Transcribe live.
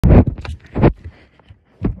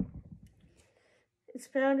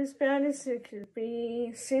As bad as it could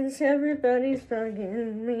be, since everybody's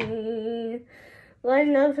bugging me. Like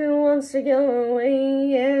nothing wants to go away,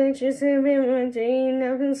 yeah, it just ain't been my day,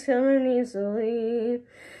 nothing's coming easily.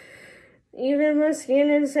 Even my skin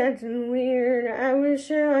is acting weird, I wish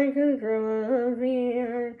that I could grow a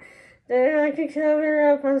beard. Then I could cover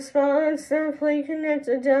up my spots, stop playing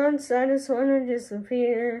connected dots, I just wanna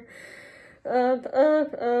disappear. Up,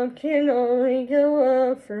 up, up, can only go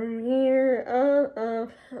up from here. Up, up,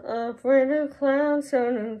 up, where the clouds are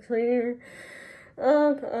unclear.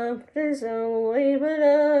 Up, up, there's no way but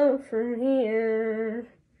up from here.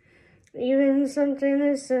 Even something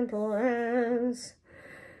as simple as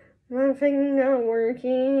my finger not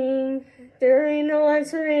working. There ain't no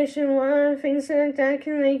explanation why things like that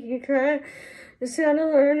can make you cry. Just gotta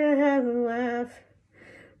learn to have a laugh.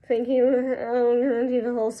 Thank you. I'm gonna do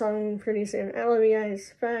the whole song pretty soon. I love you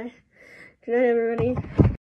guys. Bye. Good night, everybody.